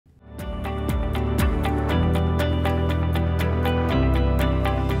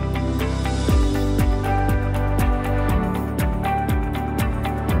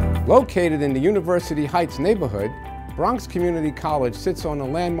Located in the University Heights neighborhood, Bronx Community College sits on a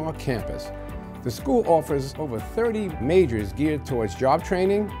landmark campus. The school offers over 30 majors geared towards job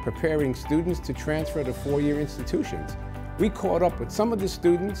training, preparing students to transfer to four-year institutions. We caught up with some of the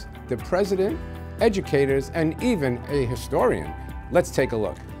students, the president, educators, and even a historian. Let's take a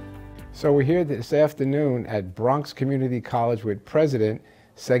look. So we're here this afternoon at Bronx Community College with President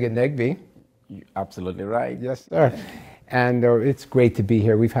Isekenegbe. You're absolutely right. Yes, sir. And it's great to be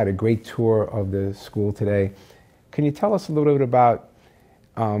here. We've had a great tour of the school today. Can you tell us a little bit about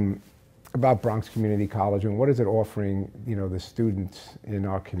Bronx Community College and what is it offering, the students in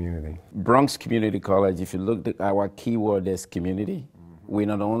our community? Bronx Community College, if you look at our keyword is community. We're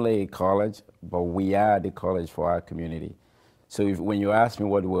not only a college, but we are the college for our community. So when you ask me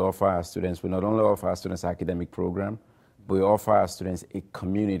what we offer our students, we not only offer our students academic program, but we offer our students a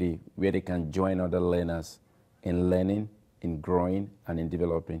community where they can join other learners in learning, in growing, and in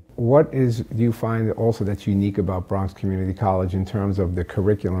developing. What do you find also that's unique about Bronx Community College in terms of the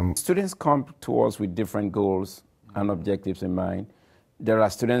curriculum? Students come to us with different goals and objectives in mind. There are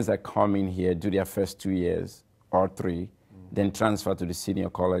students that come in here, do their first 2 years or 3, then transfer to the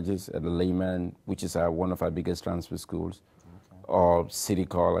senior colleges at the Lehman, which is one of our biggest transfer schools, or City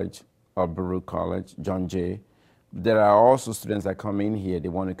College, or Baruch College, John Jay. There are also students that come in here, they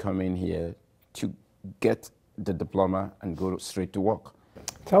want to come in here to get the diploma and go straight to work.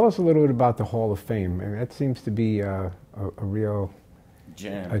 Tell us a little bit about the Hall of Fame. I mean, that seems to be a real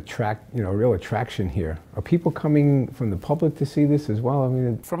real attraction here. Are people coming from the public to see this as well? I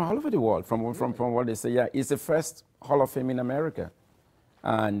mean, from all over the world, from what they say, yeah, it's the first Hall of Fame in America.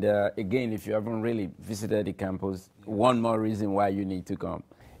 And again, if you haven't really visited the campus, one more reason why you need to come.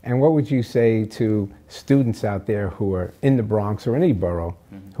 And what would you say to students out there who are in the Bronx or any borough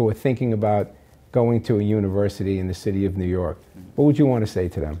who are thinking about going to a university in the city of New York? What would you want to say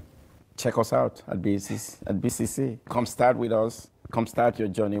to them? Check us out at BCC. Come start with us. Come start your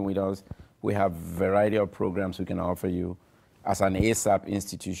journey with us. We have a variety of programs we can offer you. As an ASAP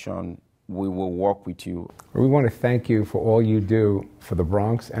institution, we will work with you. We want to thank you for all you do for the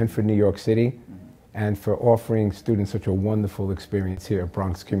Bronx and for New York City, and for offering students such a wonderful experience here at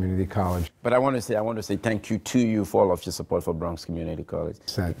Bronx Community College. But I want to say thank you to you for all of your support for Bronx Community College.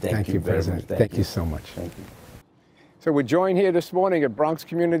 Thank you, President. Thank you so much. Thank you. So we're joined here this morning at Bronx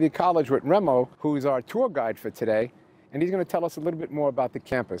Community College with Remo, who's our tour guide for today, and he's going to tell us a little bit more about the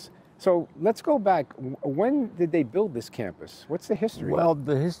campus. So let's go back. When did they build this campus? What's the history? Well,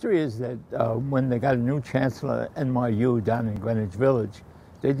 the history is that when they got a new chancellor at NYU down in Greenwich Village,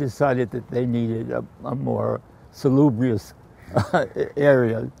 they decided that they needed a more salubrious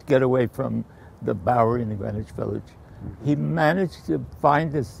area to get away from the Bowery in the Greenwich Village. He managed to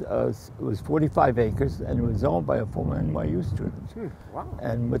find this, it was 45 acres, and it was owned by a former NYU student. Wow.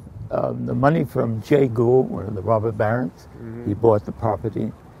 And with the money from Jay Gould, one of the robber barons, he bought the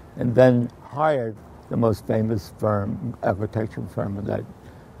property and then hired the most famous firm, architectural firm of that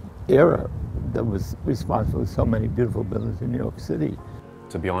era, that was responsible for so many beautiful buildings in New York City.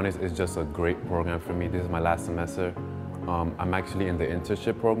 To be honest, it's just a great program for me. This is my last semester. I'm actually in the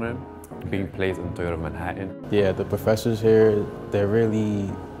internship program, being placed in Toyota Manhattan. Yeah, the professors here, they're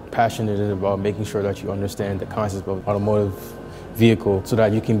really passionate about making sure that you understand the concept of automotive vehicle so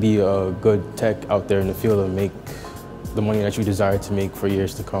that you can be a good tech out there in the field and make the money that you desire to make for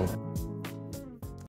years to come.